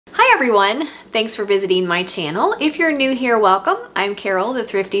Hi everyone, thanks for visiting my channel. If you're new here, welcome. I'm Carol, the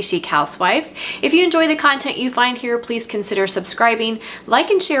Thrifty Chic Housewife. If you enjoy the content you find here, please consider subscribing, like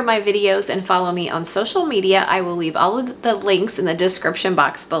and share my videos, and follow me on social media. I will leave all of the links in the description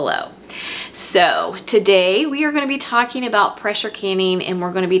box below. So today we are going to be talking about pressure canning, and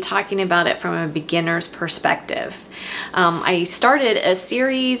we're going to be talking about it from a beginner's perspective. I started a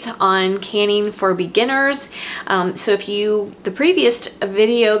series on canning for beginners. So if the previous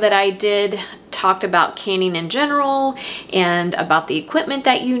video that I did talked about canning in general and about the equipment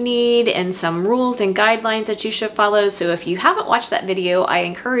that you need and some rules and guidelines that you should follow. So if you haven't watched that video, I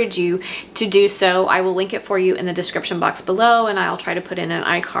encourage you to do so. I will link it for you in the description box below, and I'll try to put in an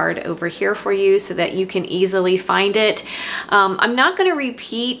iCard over here for you so that you can easily find it. I'm not going to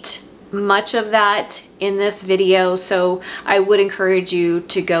repeat much of that in this video, so I would encourage you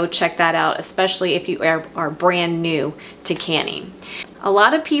to go check that out, especially if you are brand new to canning. A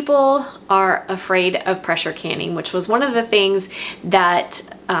lot of people are afraid of pressure canning, which was one of the things that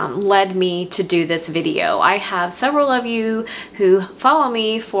led me to do this video. I have several of you who follow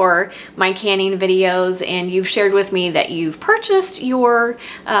me for my canning videos, and you've shared with me that you've purchased your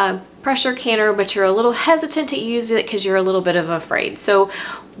pressure canner, but you're a little hesitant to use it because you're a little bit afraid. So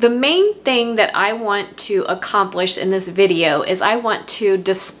the main thing that I want to accomplish in this video is I want to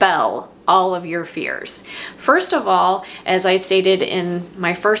dispel all of your fears. First of all, as I stated in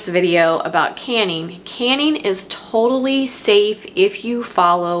my first video about canning, canning is totally safe if you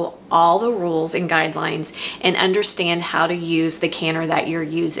follow all the rules and guidelines and understand how to use the canner that you're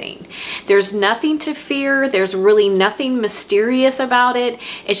using. There's nothing to fear. There's really nothing mysterious about it.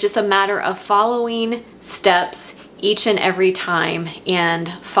 It's just a matter of following steps each and every time and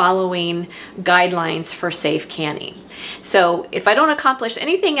following guidelines for safe canning. So if I don't accomplish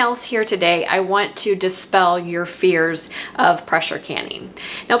anything else here today, I want to dispel your fears of pressure canning.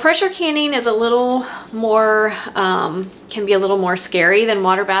 Now, pressure canning is a little more, can be a little more scary than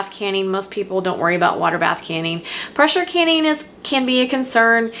water bath canning. Most people don't worry about water bath canning. Pressure canning can be a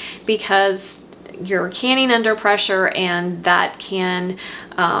concern because you're canning under pressure, and that can,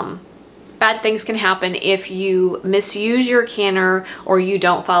 bad things can happen if you misuse your canner or you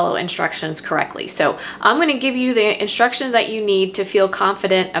don't follow instructions correctly. So I'm going to give you the instructions that you need to feel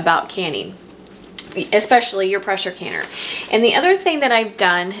confident about canning, especially your pressure canner. And the other thing that I've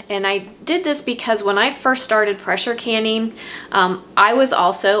done, and I did this because when I first started pressure canning, I was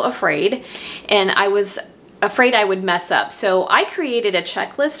also afraid, and I was afraid I would mess up. So I created a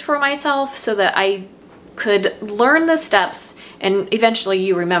checklist for myself so that I could learn the steps, and eventually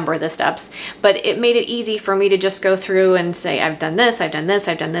you remember the steps, but it made it easy for me to just go through and say, I've done this, I've done this,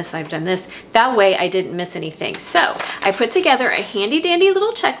 I've done this, I've done this. That way I didn't miss anything. So I put together a handy dandy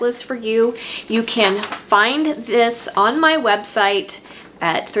little checklist for you. You can find this on my website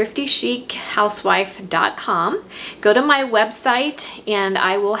at thriftychichousewife.com. Go to my website and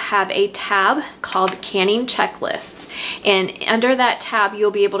I will have a tab called Canning Checklists. And under that tab, you'll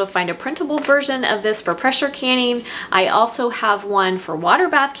be able to find a printable version of this for pressure canning. I also have one for water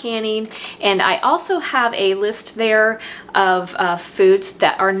bath canning, and I also have a list there of foods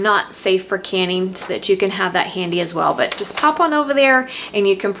that are not safe for canning so that you can have that handy as well. But just pop on over there and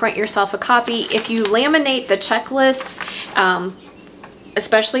you can print yourself a copy. If you laminate the checklists,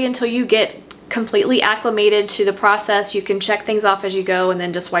 especially until you get completely acclimated to the process, you can check things off as you go and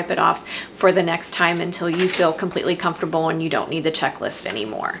then just wipe it off for the next time until you feel completely comfortable and you don't need the checklist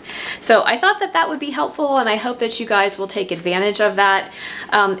anymore. So I thought that that would be helpful, and I hope that you guys will take advantage of that.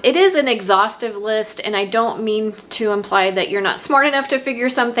 It is an exhaustive list, and I don't mean to imply that you're not smart enough to figure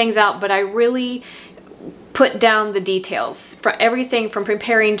some things out, but I really put down the details for everything from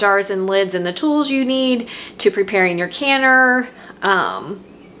preparing jars and lids and the tools you need to preparing your canner, and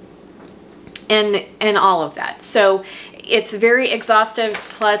all of that. So it's very exhaustive,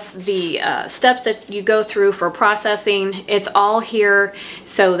 plus the steps that you go through for processing. It's all here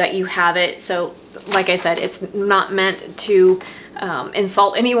so that you have it. So like I said, it's not meant to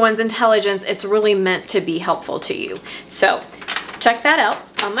insult anyone's intelligence. It's really meant to be helpful to you. So check that out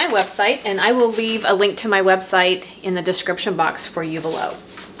on my website, and I will leave a link to my website in the description box for you below.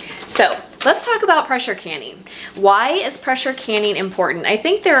 So let's talk about pressure canning. Why is pressure canning important? I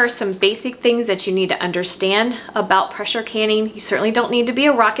think there are some basic things that you need to understand about pressure canning. You certainly don't need to be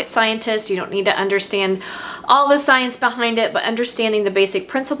a rocket scientist. You don't need to understand all the science behind it, but understanding the basic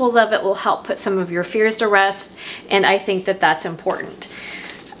principles of it will help put some of your fears to rest, and I think that that's important.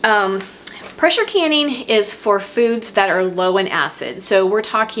 Pressure canning is for foods that are low in acid. So we're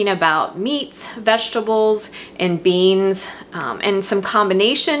talking about meats, vegetables, and beans, and some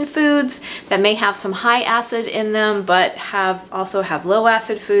combination foods that may have some high acid in them, but also have low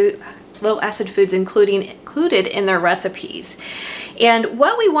acid foods included in their recipes. And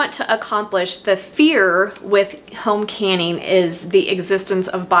what we want to accomplish, the fear with home canning, is the existence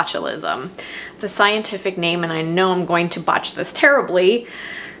of botulism. The scientific name, and I know I'm going to botch this terribly,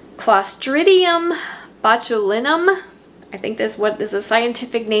 Clostridium botulinum, I think that's what is the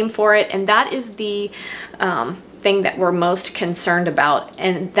scientific name for it, and that is the thing that we're most concerned about,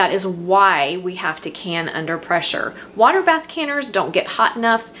 and that is why we have to can under pressure. Water bath canners don't get hot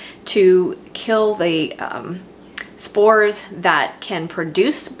enough to kill the spores that can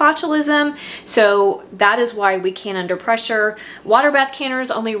produce botulism, so that is why we can under pressure. Water bath canners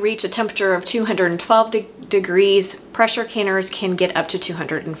only reach a temperature of 212 degrees. Pressure canners can get up to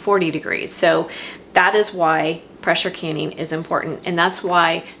 240 degrees. So that is why pressure canning is important, and that's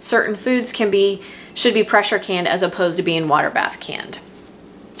why certain foods should be pressure canned as opposed to being water bath canned.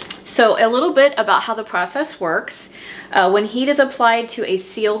 So a little bit about how the process works. When heat is applied to a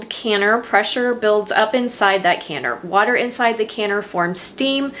sealed canner, pressure builds up inside that canner. Water inside the canner forms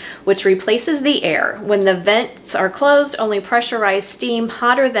steam, which replaces the air. When the vents are closed, only pressurized steam,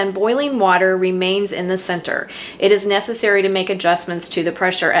 hotter than boiling water, remains in the center. It is necessary to make adjustments to the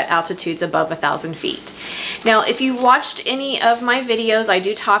pressure at altitudes above 1,000 feet. Now, if you watched any of my videos, I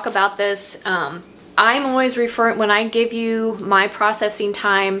do talk about this. I'm always referring, when I give you my processing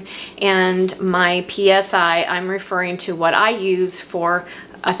time and my PSI, I'm referring to what I use for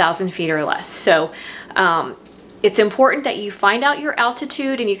 1,000 feet or less. So it's important that you find out your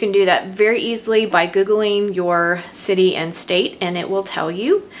altitude, and you can do that very easily by Googling your city and state, and it will tell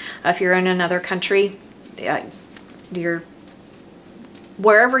you. If you're in another country,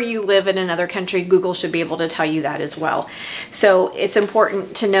 wherever you live in another country, Google should be able to tell you that as well. So it's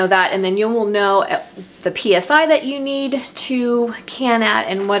important to know that, and then you will know the PSI that you need to can at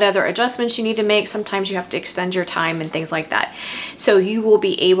and what other adjustments you need to make. Sometimes you have to extend your time and things like that. So you will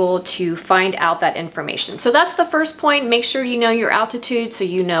be able to find out that information. So that's the first point. Make sure you know your altitude so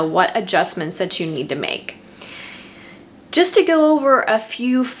you know what adjustments that you need to make. Just to go over a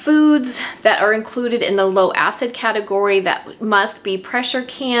few foods that are included in the low acid category that must be pressure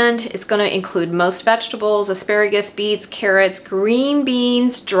canned. It's going to include most vegetables: asparagus, beets, carrots, green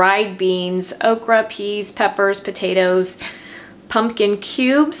beans, dried beans, okra, peas, peppers, potatoes, pumpkin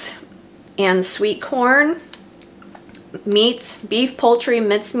cubes, and sweet corn. Meats: beef, poultry,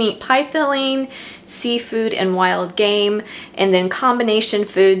 mincemeat, pie filling, seafood, and wild game, and then combination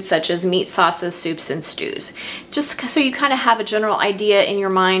foods such as meat sauces, soups, and stews. Just so you kind of have a general idea in your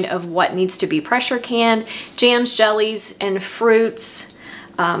mind of what needs to be pressure canned. Jams, jellies, and fruits.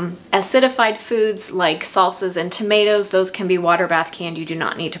 Acidified foods like salsas and tomatoes, those can be water bath canned. You do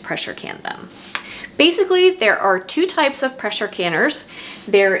not need to pressure can them. Basically, there are two types of pressure canners.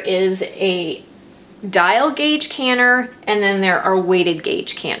 There is a dial gauge canner, and then there are weighted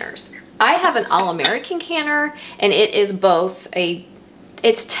gauge canners. I have an All-American canner, and it is both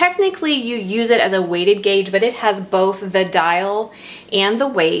it's technically, you use it as a weighted gauge, but it has both the dial and the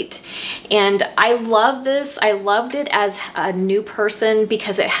weight. And I love this. I loved it as a new person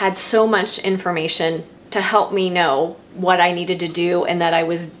because it had so much information to help me know what I needed to do and that I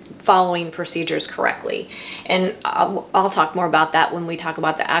was following procedures correctly. And I'll talk more about that when we talk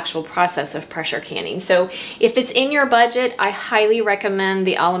about the actual process of pressure canning. So if it's in your budget, I highly recommend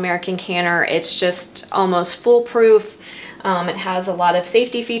the All-American canner. It's just almost foolproof. It has a lot of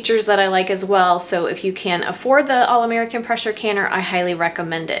safety features that I like as well. So if you can afford the All-American pressure canner, I highly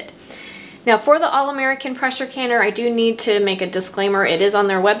recommend it. Now, for the All-American pressure canner, I do need to make a disclaimer. It is on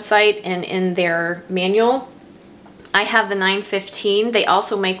their website and in their manual. I have the 915. They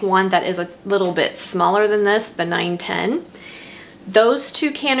also make one that is a little bit smaller than this, the 910. Those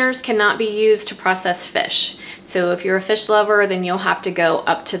two canners cannot be used to process fish. So if you're a fish lover, then you'll have to go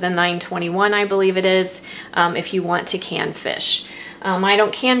up to the 921, I believe it is, if you want to can fish. I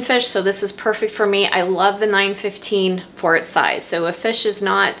don't can fish, so this is perfect for me. I love the 915 for its size. So if fish is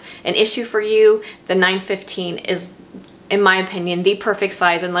not an issue for you, the 915 is, in my opinion, the perfect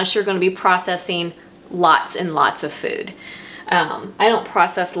size unless you're going to be processing lots and lots of food. I don't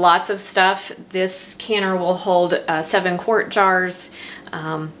process lots of stuff. This canner will hold 7 quart jars,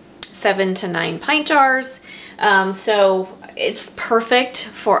 7 to 9 pint jars. So it's perfect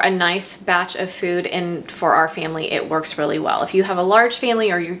for a nice batch of food, and for our family it works really well. If you have a large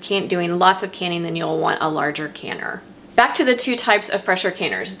family or you're doing lots of canning, then you'll want a larger canner. Back to the two types of pressure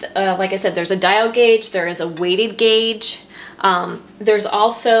canners. Like I said, there's a dial gauge, there is a weighted gauge. There's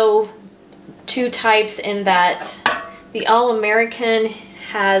also two types in that the All-American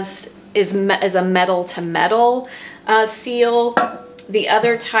is a metal to metal seal. The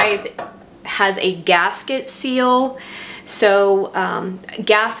other type has a gasket seal. So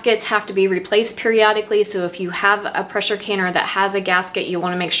gaskets have to be replaced periodically. So if you have a pressure canner that has a gasket, you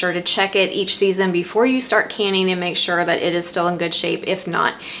want to make sure to check it each season before you start canning and make sure that it is still in good shape. If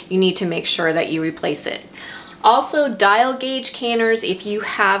not, you need to make sure that you replace it. Also, dial gauge canners, if you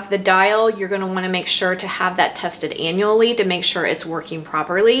have the dial, you're going to want to make sure to have that tested annually to make sure it's working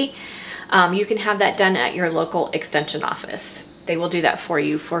properly. You can have that done at your local extension office. They will do that for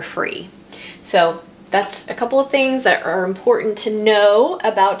you for free. So that's a couple of things that are important to know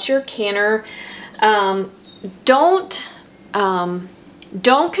about your canner. Don't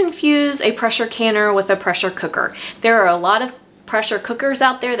confuse a pressure canner with a pressure cooker. There are a lot of pressure cookers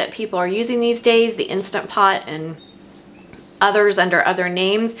out there that people are using these days, the Instant Pot and others under other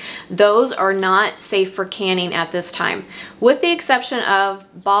names. Those are not safe for canning at this time. With the exception of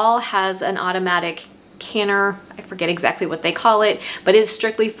Ball has an automatic canner, I forget exactly what they call it, but it's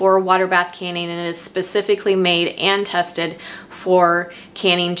strictly for water bath canning and it is specifically made and tested for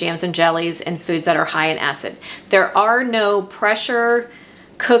canning jams and jellies and foods that are high in acid. There are no pressure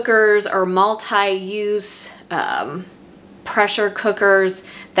cookers or multi-use pressure cookers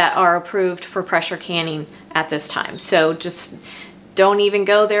that are approved for pressure canning at this time. So just don't even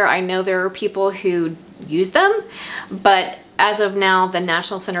go there. I know there are people who use them, but as of now, the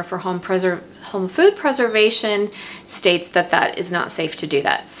National Center for Home Food Preservation states that that is not safe to do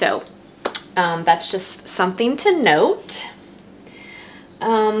that. So that's just something to note.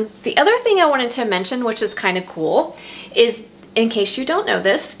 The other thing I wanted to mention, which is kind of cool, is in case you don't know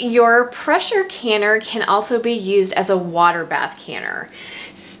this, your pressure canner can also be used as a water bath canner.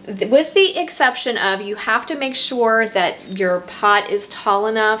 With the exception of you have to make sure that your pot is tall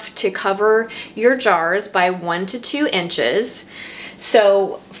enough to cover your jars by 1 to 2 inches.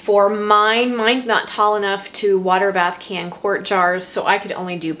 So for mine's not tall enough to water bath can quart jars, so I could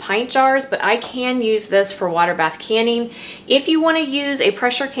only do pint jars, but I can use this for water bath canning. If you want to use a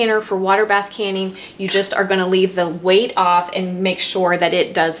pressure canner for water bath canning, you just are going to leave the weight off and make sure that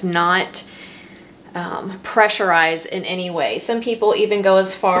it does not pressurize in any way. Some people even go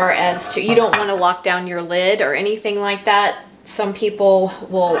as far as to, you don't want to lock down your lid or anything like that. Some people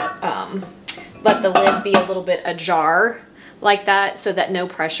will let the lid be a little bit ajar like that so that no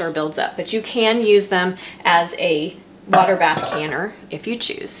pressure builds up. But you can use them as a water bath canner if you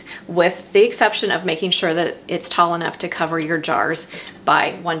choose, with the exception of making sure that it's tall enough to cover your jars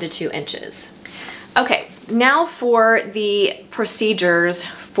by 1 to 2 inches. Okay, now for the procedures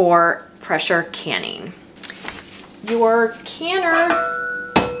for pressure canning. Your canner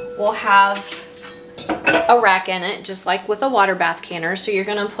will have a rack in it, just like with a water bath canner. So you're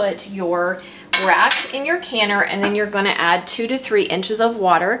going to put your rack in your canner, and then you're going to add 2 to 3 inches of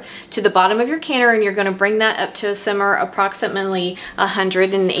water to the bottom of your canner, and you're going to bring that up to a simmer approximately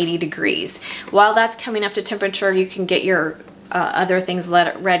 180 degrees. While that's coming up to temperature, you can get your other things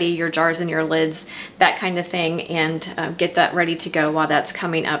ready, your jars and your lids, that kind of thing, and get that ready to go while that's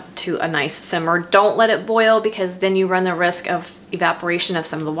coming up to a nice simmer. Don't let it boil, because then you run the risk of evaporation of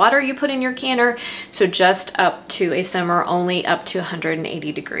some of the water you put in your canner. So just up to a simmer, only up to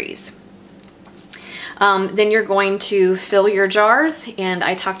 180 degrees. Then you're going to fill your jars, and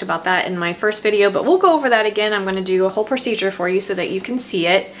I talked about that in my first video, but we'll go over that again. I'm going to do a whole procedure for you so that you can see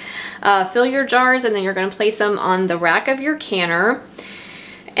it. Fill your jars, and then you're going to place them on the rack of your canner,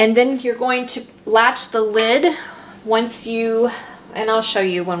 and then you're going to latch the lid once you, and I'll show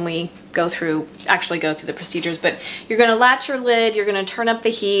you when we actually go through the procedures, but you're going to latch your lid, you're going to turn up the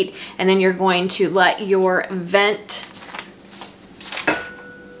heat, and then you're going to let your vent,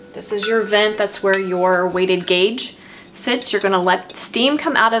 this is your vent, that's where your weighted gauge sits. You're going to let steam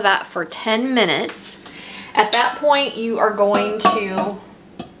come out of that for 10 minutes. At that point, you are going to,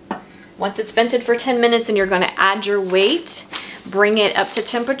 once it's vented for 10 minutes, and you're going to add your weight, bring it up to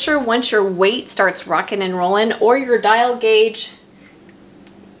temperature. Once your weight starts rocking and rolling, or your dial gauge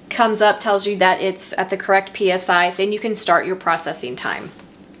comes up, tells you that it's at the correct PSI, then you can start your processing time.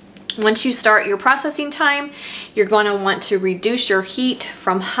 Once you start your processing time, you're going to want to reduce your heat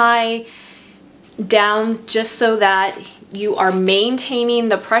from high down, just so that you are maintaining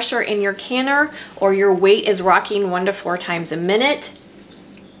the pressure in your canner, or your weight is rocking 1 to 4 times a minute.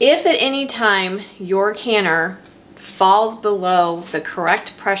 If at any time your canner falls below the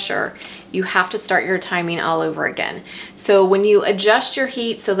correct pressure, you have to start your timing all over again. So when you adjust your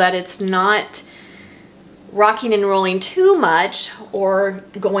heat so that it's not rocking and rolling too much or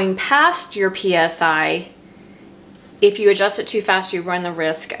going past your PSI, if you adjust it too fast, you run the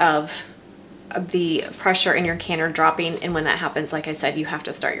risk of the pressure in your canner dropping, and when that happens, like I said, you have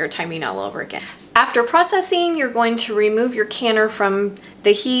to start your timing all over again. After processing, you're going to remove your canner from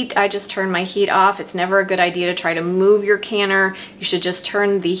the heat. I just turned my heat off. It's never a good idea to try to move your canner. You should just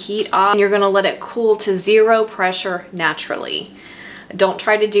turn the heat off, and you're going to let it cool to 0 pressure naturally. Don't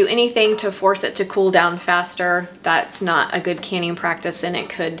try to do anything to force it to cool down faster. That's not a good canning practice, and it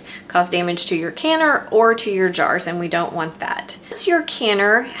could cause damage to your canner or to your jars, and we don't want that. Once your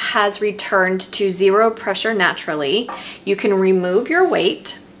canner has returned to 0 pressure naturally, you can remove your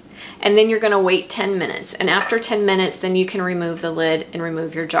weight, and then you're going to wait 10 minutes. And after 10 minutes, then you can remove the lid and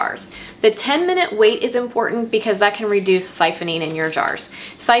remove your jars. The 10-minute wait is important because that can reduce siphoning in your jars.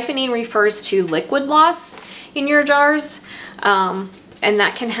 Siphoning refers to liquid loss in your jars. And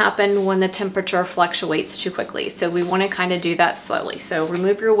that can happen when the temperature fluctuates too quickly. So we want to kind of do that slowly. So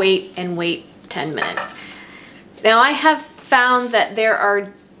remove your weight and wait 10 minutes. Now I have found that there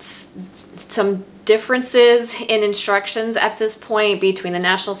are some differences in instructions at this point between the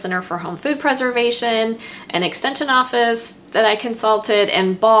National Center for Home Food Preservation, an extension office that I consulted,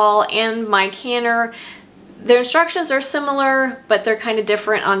 and Ball and my canner. Their instructions are similar, but they're kind of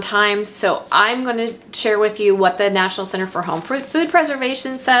different on times. So I'm going to share with you what the National Center for Home Food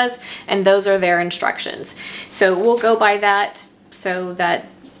Preservation says, and those are their instructions. So we'll go by that,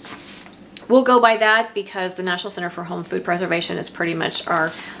 because the National Center for Home Food Preservation is pretty much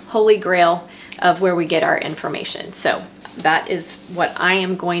our holy grail of where we get our information. So that is what I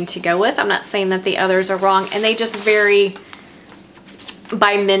am going to go with. I'm not saying that the others are wrong, and they just vary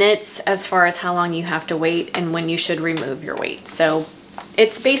by minutes as far as how long you have to wait and when you should remove your weight. So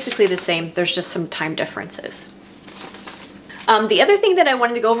it's basically the same. There's just some time differences. The other thing that I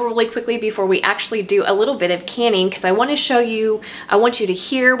wanted to go over really quickly before we actually do a little bit of canning, because I want to show you, I want you to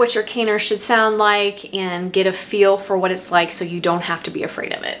hear what your canner should sound like and get a feel for what it's like so you don't have to be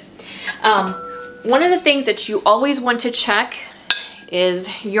afraid of it. One of the things that you always want to check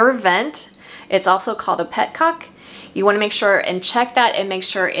is your vent. It's also called a petcock. You want to make sure and check that and make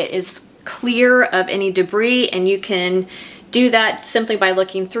sure it is clear of any debris, and you can do that simply by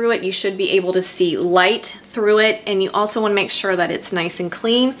looking through it. You should be able to see light through it, and you also want to make sure that it's nice and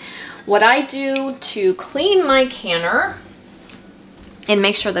clean. What I do to clean my canner and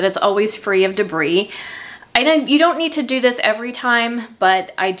make sure that it's always free of debris, you don't need to do this every time,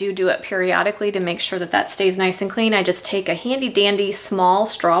 but I do it periodically to make sure that that stays nice and clean. I just take a handy dandy small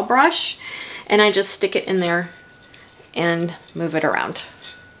straw brush and I just stick it in there and move it around,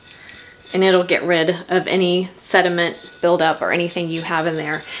 and it'll get rid of any sediment buildup or anything you have in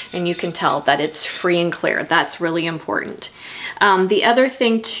there, and you can tell that it's free and clear. That's really important. The other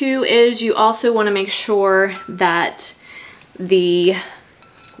thing too is you also want to make sure that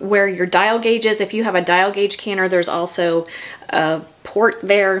where your dial gauge is, if you have a dial gauge canner, there's also a port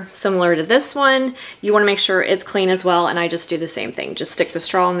there similar to this one. You want to make sure it's clean as well, and I just do the same thing. Just stick the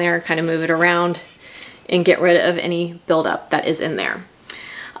straw in there, kind of move it around, and get rid of any buildup that is in there.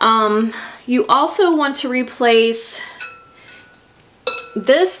 You also want to replace,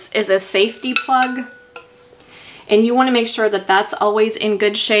 this is a safety plug, and you want to make sure that that's always in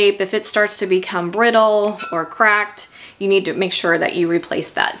good shape. If it starts to become brittle or cracked, you need to make sure that you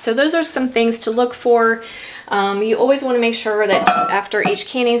replace that. So those are some things to look for. You always want to make sure that after each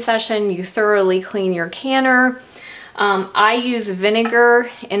canning session, you thoroughly clean your canner. I use vinegar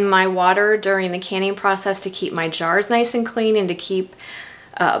in my water during the canning process to keep my jars nice and clean and to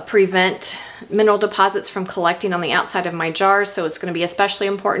prevent mineral deposits from collecting on the outside of my jars. So it's going to be especially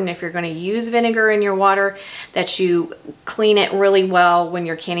important if you're going to use vinegar in your water that you clean it really well when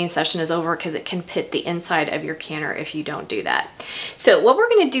your canning session is over, because it can pit the inside of your canner if you don't do that. So what we're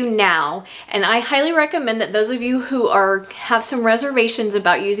going to do now, and I highly recommend that those of you who have some reservations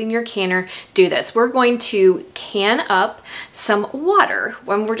about using your canner do this. We're going to can up some water,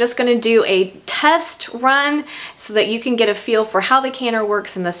 when we're just going to do a test run so that you can get a feel for how the canner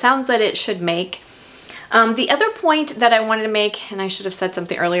works and the sounds that it should make. The other point that I wanted to make, and I should have said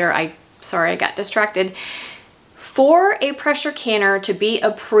something earlier, sorry I got distracted. For a pressure canner to be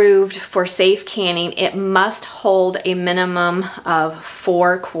approved for safe canning, it must hold a minimum of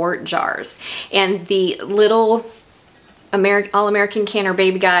 4-quart jars. And the little All-American canner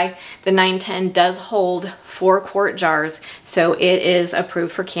baby guy, the 910, does hold 4-quart jars, so it is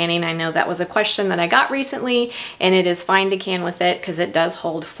approved for canning. I know that was a question that I got recently, and it is fine to can with it because it does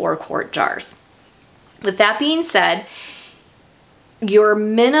hold 4-quart jars. With that being said, your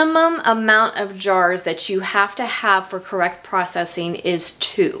minimum amount of jars that you have to have for correct processing is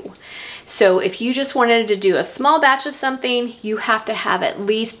 2. So if you just wanted to do a small batch of something, you have to have at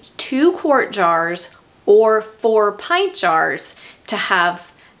least 2-quart jars or 4 pint jars to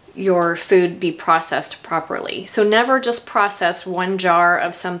have your food be processed properly. So never just process one jar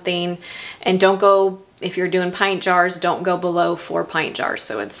of something, and don't go, if you're doing pint jars, don't go below 4 pint jars.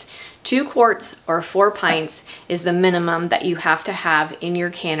 So it's 2 quarts or 4 pints is the minimum that you have to have in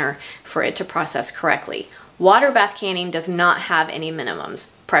your canner for it to process correctly. Water bath canning does not have any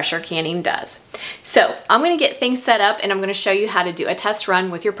minimums. Pressure canning does. So I'm going to get things set up and I'm going to show you how to do a test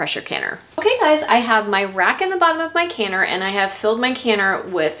run with your pressure canner. Okay guys, I have my rack in the bottom of my canner and I have filled my canner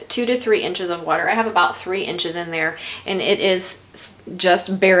with 2 to 3 inches of water. I have about 3 inches in there and it is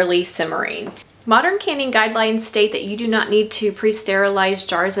just barely simmering. Modern canning guidelines state that you do not need to pre-sterilize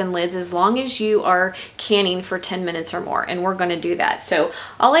jars and lids as long as you are canning for 10 minutes or more, and we're going to do that. So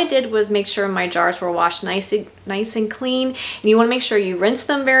all I did was make sure my jars were washed nice and clean, and you want to make sure you rinse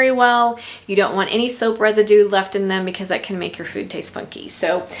them very well. You don't want any soap residue left in them because that can make your food taste funky.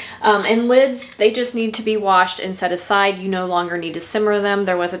 So and lids, they just need to be washed and set aside. You no longer need to simmer them.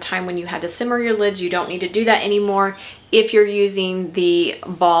 There was a time when you had to simmer your lids. You don't need to do that anymore if you're using the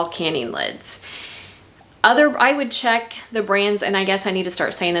ball canning lids. I would check the brands, and I guess I need to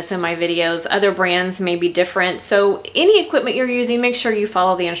start saying this in my videos. Other brands may be different. So any equipment you're using, make sure you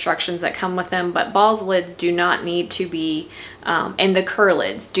follow the instructions that come with them. But Ball's lids do not need to be, and the Kerr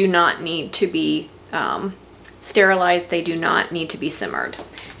lids do not need to be sterilized. They do not need to be simmered.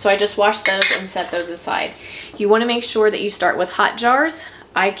 So I just washed those and set those aside. You want to make sure that you start with hot jars.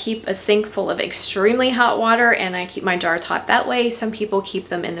 I keep a sink full of extremely hot water and I keep my jars hot that way. Some people keep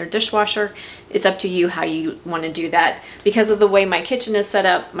them in their dishwasher. It's up to you how you want to do that. Because of the way my kitchen is set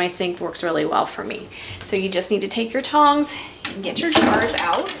up, my sink works really well for me. So you just need to take your tongs and get your jars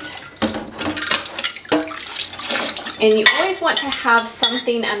out. And you always want to have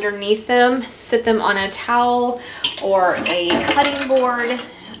something underneath them. Sit them on a towel or a cutting board.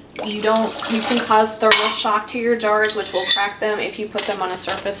 You can cause thermal shock to your jars, which will crack them if you put them on a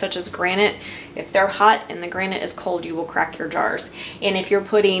surface such as granite. If they're hot and the granite is cold, you will crack your jars. And if you're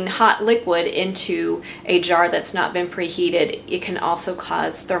putting hot liquid into a jar that's not been preheated, it can also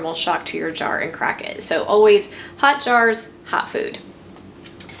cause thermal shock to your jar and crack it. So always hot jars, hot food.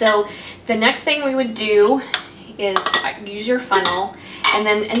 So the next thing we would do is use your funnel. And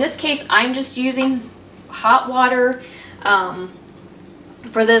then in this case, I'm just using hot water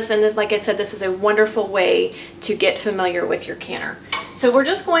for this, and this, like I said, this is a wonderful way to get familiar with your canner. So we're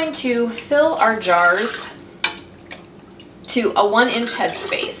just going to fill our jars to a 1-inch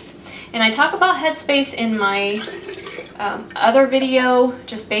headspace. And I talk about headspace in my other video,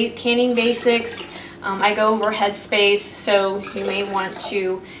 just canning basics. I go over headspace, so you may want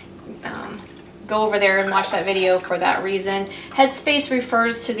to go over there and watch that video for that reason. Headspace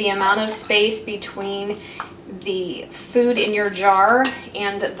refers to the amount of space between the food in your jar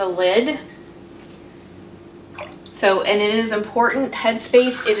and the lid. So, and it is important,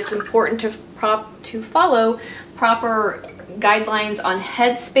 headspace, it is important to follow proper guidelines on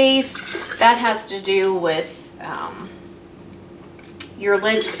headspace. That has to do with your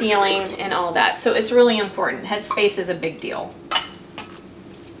lid sealing and all that. So it's really important. Headspace is a big deal.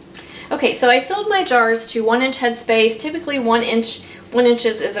 Okay, so I filled my jars to 1-inch headspace. Typically 1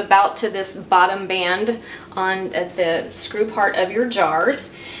 inches is about to this bottom band on the screw part of your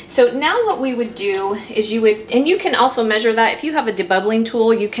jars. So now what we would do is and you can also measure that. If you have a debubbling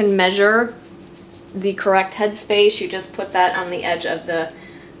tool, you can measure the correct headspace. You just put that on the edge of the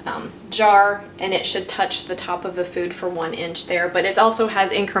jar and it should touch the top of the food for 1 inch there. But it also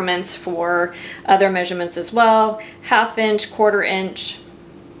has increments for other measurements as well. 1/2 inch, 1/4 inch,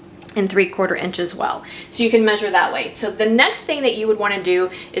 and 3/4 inch as well. So you can measure that way. So the next thing that you would want to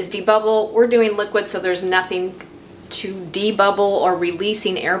do is debubble. We're doing liquid, so there's nothing to debubble or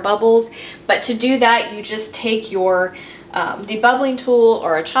releasing air bubbles. But to do that, you just take your debubbling tool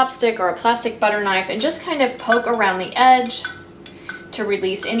or a chopstick or a plastic butter knife and just kind of poke around the edge to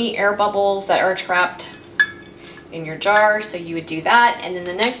release any air bubbles that are trapped in your jar. So you would do that. And then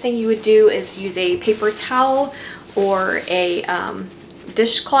the next thing you would do is use a paper towel or a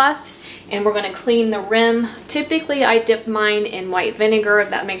dishcloth, and we're going to clean the rim. Typically I dip mine in white vinegar.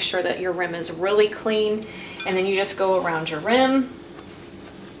 That makes sure that your rim is really clean. And then you just go around your rim,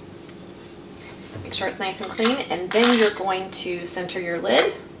 make sure it's nice and clean, and then you're going to center your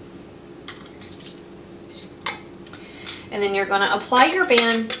lid. And then you're going to apply your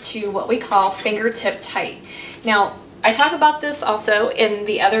band to what we call fingertip tight. Now, I talk about this also in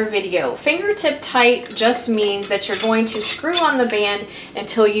the other video. Fingertip tight just means that you're going to screw on the band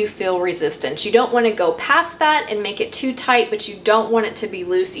until you feel resistance. You don't want to go past that and make it too tight, but you don't want it to be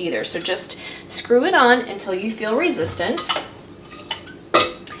loose either. So just screw it on until you feel resistance.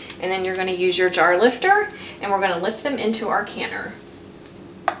 And then you're going to use your jar lifter and we're going to lift them into our canner.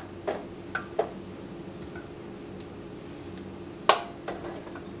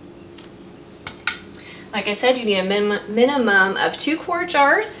 Like I said, you need a minimum of 2 quart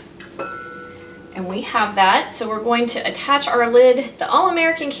jars. And we have that. So we're going to attach our lid. The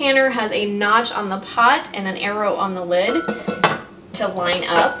All-American canner has a notch on the pot and an arrow on the lid to line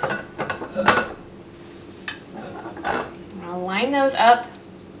up. I'll line those up.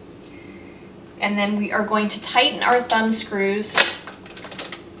 And then we are going to tighten our thumb screws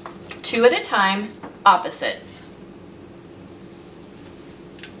 2 at a time, opposites.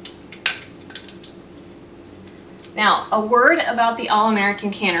 Now, a word about the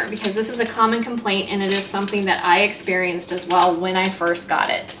All-American canner, because this is a common complaint and it is something that I experienced as well when I first got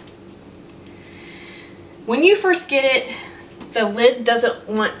it. When you first get it, the lid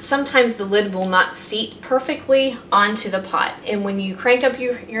sometimes the lid will not seat perfectly onto the pot. And when you crank up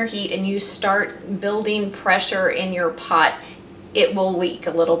your heat and you start building pressure in your pot, it will leak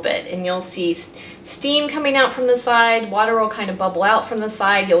a little bit and you'll see steam coming out from the side, water will kind of bubble out from the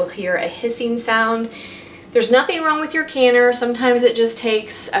side, you'll hear a hissing sound. There's nothing wrong with your canner. Sometimes it just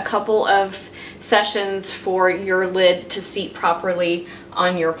takes a couple of sessions for your lid to seat properly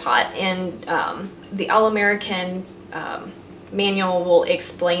on your pot. And the All-American manual will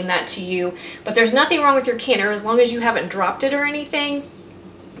explain that to you. But there's nothing wrong with your canner as long as you haven't dropped it or anything.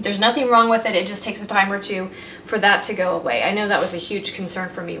 There's nothing wrong with it. It just takes a time or two for that to go away. I know that was a huge concern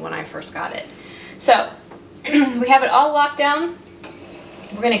for me when I first got it. So we have it all locked down.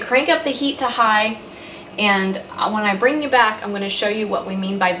 We're going to crank up the heat to high. And when I bring you back, I'm going to show you what we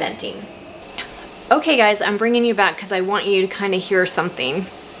mean by venting. Okay guys, I'm bringing you back because I want you to kind of hear something.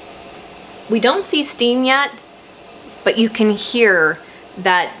 We don't see steam yet, but you can hear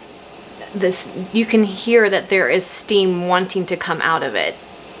that there is steam wanting to come out of it.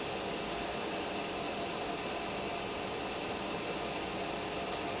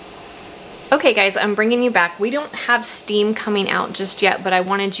 Okay guys, I'm bringing you back. We don't have steam coming out just yet, but I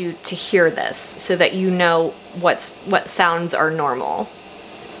wanted you to hear this so that you know what sounds are normal.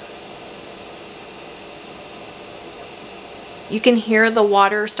 You can hear the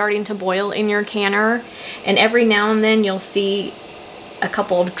water starting to boil in your canner, and every now and then you'll see a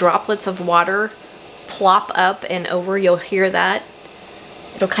couple of droplets of water plop up and over. You'll hear that.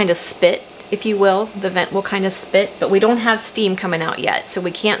 It'll kind of spit, if you will. The vent will kind of spit, but we don't have steam coming out yet, so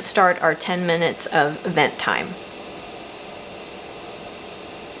we can't start our 10 minutes of vent time.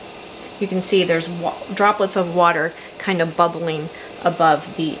 You can see there's droplets of water kind of bubbling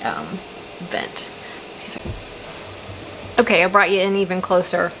above the vent. Okay, I brought you in even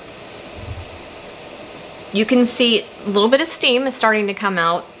closer. You can see a little bit of steam is starting to come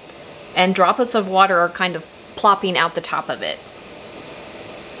out, and droplets of water are kind of plopping out the top of it.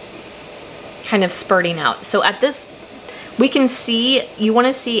 Kind of spurting out. So at this, we can see, you want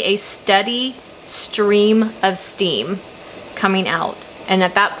to see a steady stream of steam coming out. And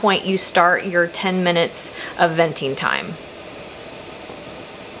at that point, you start your 10 minutes of venting time.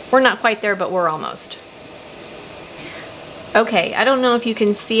 We're not quite there, but we're almost. Okay, I don't know if you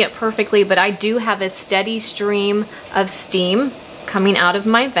can see it perfectly, but I do have a steady stream of steam coming out of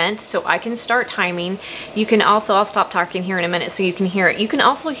my vent, so I can start timing. You can also, I'll stop talking here in a minute so you can hear it. You can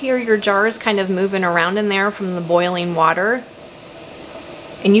also hear your jars kind of moving around in there from the boiling water.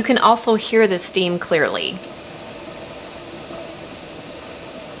 And you can also hear the steam clearly.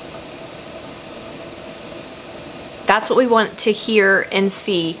 That's what we want to hear and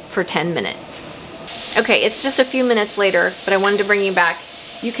see for 10 minutes. Okay, it's just a few minutes later, but I wanted to bring you back.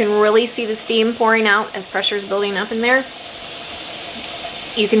 You can really see the steam pouring out as pressure is building up in there.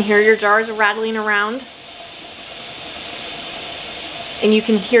 You can hear your jars rattling around. And you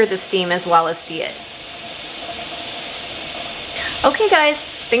can hear the steam as well as see it. Okay guys,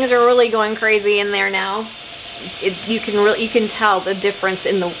 things are really going crazy in there now. You can tell the difference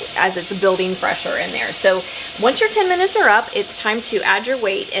as it's building pressure in there. So once your 10 minutes are up, it's time to add your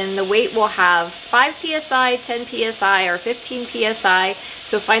weight, and the weight will have 5 psi, 10 psi, or 15 psi.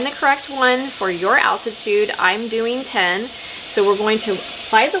 So find the correct one for your altitude. I'm doing 10. So we're going to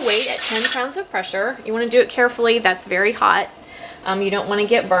apply the weight at 10 pounds of pressure. You want to do it carefully. That's very hot. You don't want to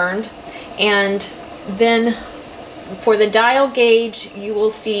get burned. And then for the dial gauge, you will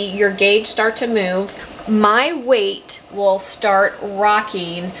see your gauge start to move. My weight will start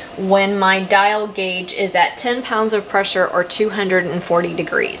rocking when my dial gauge is at 10 pounds of pressure or 240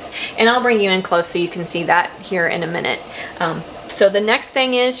 degrees. And I'll bring you in close so you can see that here in a minute. So the next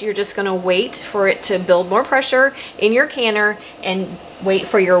thing is you're just going to wait for it to build more pressure in your canner and wait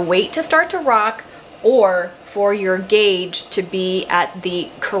for your weight to start to rock or for your gauge to be at the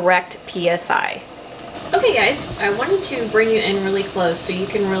correct PSI. Okay guys, I wanted to bring you in really close so you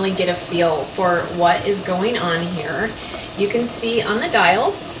can really get a feel for what is going on here. You can see on the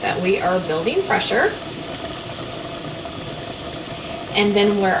dial that we are building pressure. And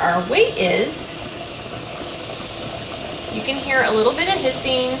then where our weight is, you can hear a little bit of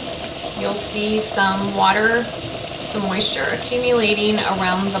hissing. You'll see some water, some moisture accumulating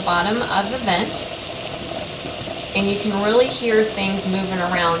around the bottom of the vent. And you can really hear things moving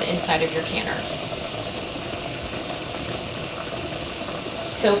around inside of your canner.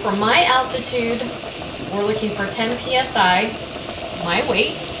 So for my altitude, we're looking for 10 psi. My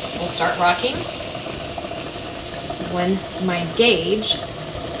weight will start rocking when my gauge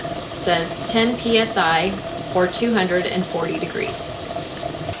says 10 psi or 240 degrees.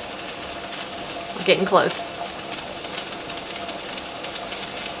 We're getting close.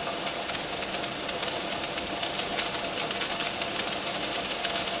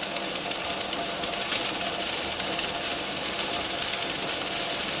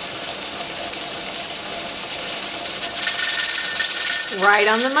 Right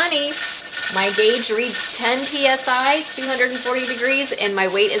on the money. My gauge reads 10 psi, 240 degrees, and my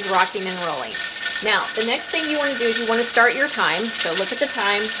weight is rocking and rolling. Now, the next thing you want to do is you want to start your time. So look at the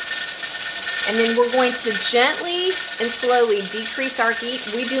time. And then we're going to gently and slowly decrease our heat.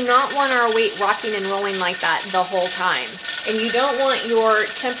 We do not want our weight rocking and rolling like that the whole time. And you don't want your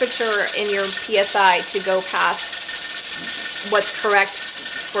temperature in your psi to go past what's correct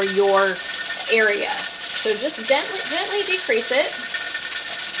for your area. So just gently decrease it.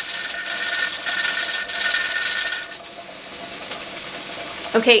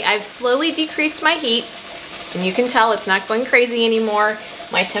 Okay, I've slowly decreased my heat, and you can tell it's not going crazy anymore.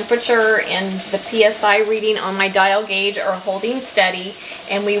 My temperature and the PSI reading on my dial gauge are holding steady,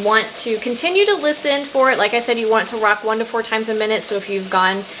 and we want to continue to listen for it. Like I said, you want it to rock 1 to 4 times a minute, so if you've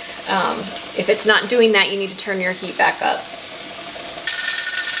gone, if it's not doing that, you need to turn your heat back up.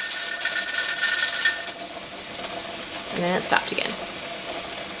 And then it stopped again.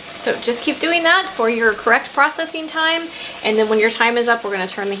 So just keep doing that for your correct processing time, and then when your time is up, we're going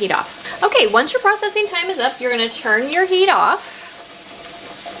to turn the heat off. Okay, once your processing time is up, you're going to turn your heat off.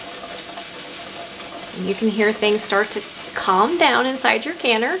 And you can hear things start to calm down inside your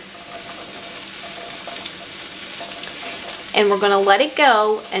canner. And we're going to let it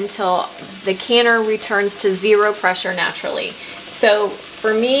go until the canner returns to 0 pressure naturally. So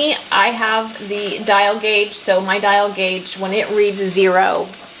for me, I have the dial gauge, so my dial gauge, when it reads 0,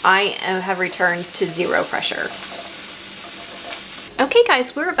 I have returned to 0 pressure. Okay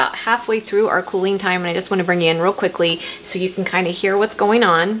guys, we're about halfway through our cooling time, and I just want to bring you in real quickly so you can kind of hear what's going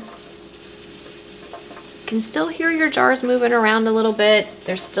on. You can still hear your jars moving around a little bit.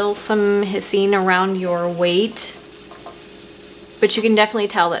 There's still some hissing around your weight, but you can definitely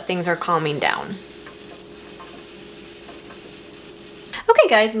tell that things are calming down. Okay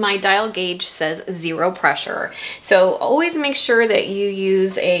guys, my dial gauge says 0 pressure. So always make sure that you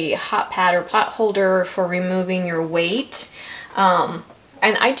use a hot pad or pot holder for removing your weight.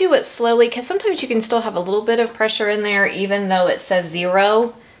 And I do it slowly because sometimes you can still have a little bit of pressure in there even though it says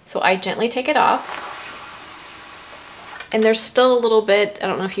 0. So I gently take it off. And there's still a little bit, I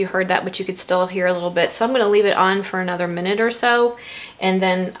don't know if you heard that, but you could still hear a little bit. So I'm going to leave it on for another minute or so, and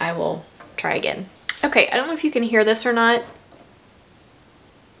then I will try again. Okay, I don't know if you can hear this or not,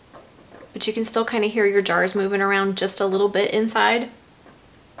 but you can still kind of hear your jars moving around just a little bit inside.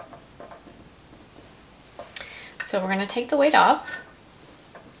 So we're going to take the weight off,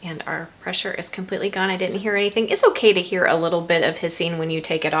 and our pressure is completely gone. I didn't hear anything. It's okay to hear a little bit of hissing when you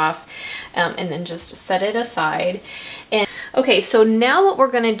take it off, and then just set it aside. And okay, so now what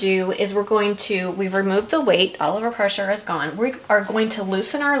we're going to do is we've removed the weight, all of our pressure is gone. We are going to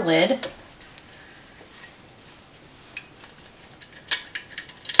loosen our lid.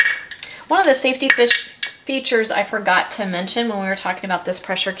 One of the safety features I forgot to mention when we were talking about this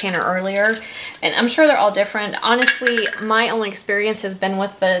pressure canner earlier, and I'm sure they're all different. Honestly, my only experience has been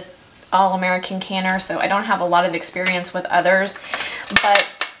with the All-American canner, so I don't have a lot of experience with others. But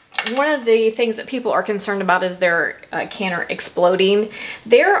one of the things that people are concerned about is their canner exploding.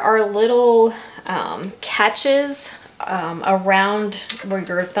 There are little catches around where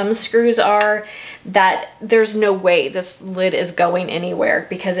your thumb screws are that there's no way this lid is going anywhere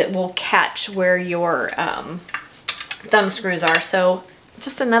because it will catch where your thumb screws are. So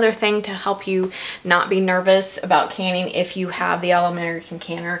just another thing to help you not be nervous about canning if you have the All-American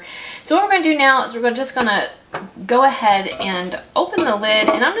canner. So what we're going to do now is we're just going to go ahead and open the lid,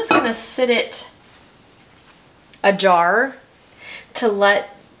 and I'm just going to sit it ajar to let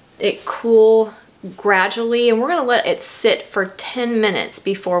it cool gradually, and we're going to let it sit for 10 minutes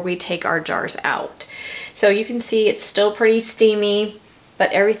before we take our jars out. So you can see it's still pretty steamy,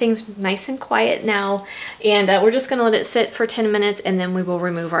 but everything's nice and quiet now. And we're just gonna let it sit for 10 minutes and then we will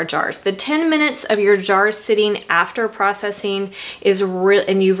remove our jars. The 10 minutes of your jars sitting after processing is real,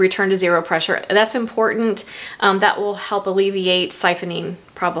 and you've returned to zero pressure. That's important. That will help alleviate siphoning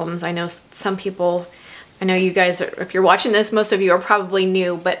problems. I know some people, I know you guys, if you're watching this, most of you are probably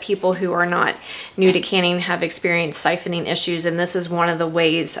new, but people who are not new to canning have experienced siphoning issues, and this is one of the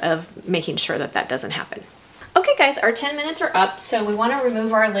ways of making sure that that doesn't happen. Okay guys, our 10 minutes are up, so we want to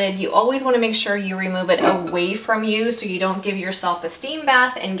remove our lid. You always want to make sure you remove it away from you so you don't give yourself a steam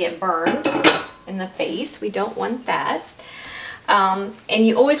bath and get burned in the face. We don't want that. And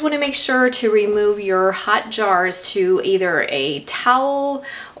you always want to make sure to remove your hot jars to either a towel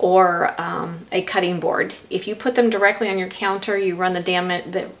or a cutting board. If you put them directly on your counter, you run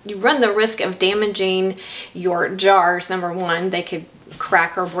the risk of damaging your jars. Number one, they could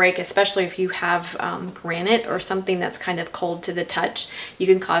crack or break, especially if you have granite or something that's kind of cold to the touch. You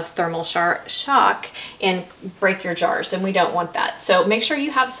can cause thermal shock and break your jars, and we don't want that. So make sure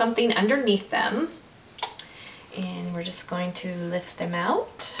you have something underneath them. And we're just going to lift them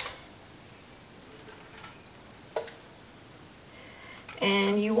out.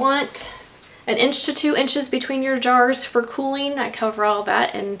 And you want 1 inch to 2 inches between your jars for cooling. I cover all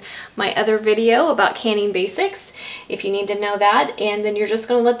that in my other video about canning basics, if you need to know that. And then you're just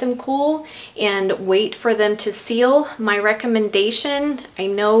going to let them cool and wait for them to seal. My recommendation, I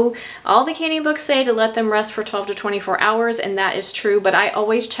know all the canning books say to let them rest for 12 to 24 hours, and that is true, but I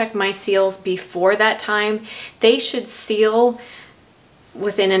always check my seals before that time. They should seal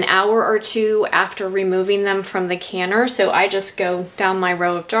within an hour or two after removing them from the canner. So I just go down my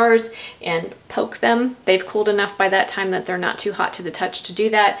row of jars and poke them. They've cooled enough by that time that they're not too hot to the touch to do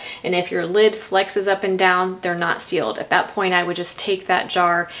that. And if your lid flexes up and down, they're not sealed. At that point, I would just take that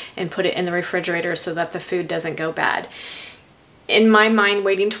jar and put it in the refrigerator so that the food doesn't go bad. In my mind,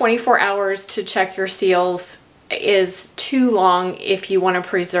 waiting 24 hours to check your seals is too long if you want to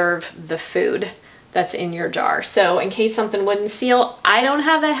preserve the food that's in your jar. So in case something wouldn't seal, I don't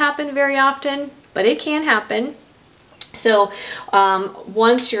have that happen very often, but it can happen. So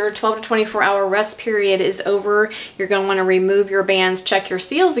once your 12 to 24 hour rest period is over, you're going to want to remove your bands, check your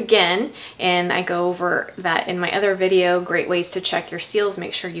seals again, and I go over that in my other video, great ways to check your seals,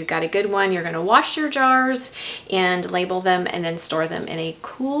 make sure you got a good one. You're going to wash your jars and label them and then store them in a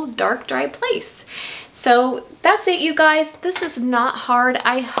cool, dark, dry place. So that's it, you guys. This is not hard.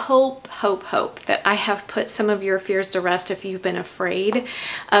 I hope that I have put some of your fears to rest if you've been afraid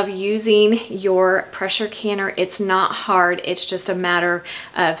of using your pressure canner. It's not hard. It's just a matter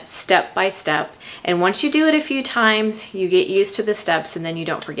of step by step. And once you do it a few times, you get used to the steps and then you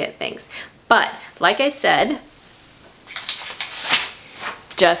don't forget things. But like I said,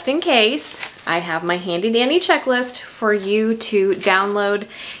 just in case, I have my handy dandy checklist for you to download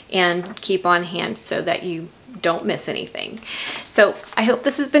and keep on hand so that you don't miss anything. So I hope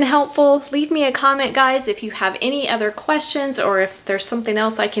this has been helpful. Leave me a comment, guys, if you have any other questions or if there's something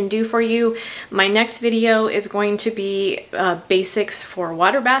else I can do for you. My next video is going to be basics for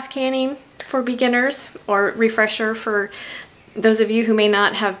water bath canning for beginners, or refresher for those of you who may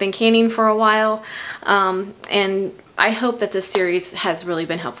not have been canning for a while. And I hope that this series has really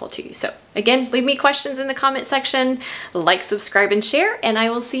been helpful to you. So again, leave me questions in the comment section, like, subscribe, and share, and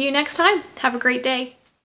I will see you next time. Have a great day.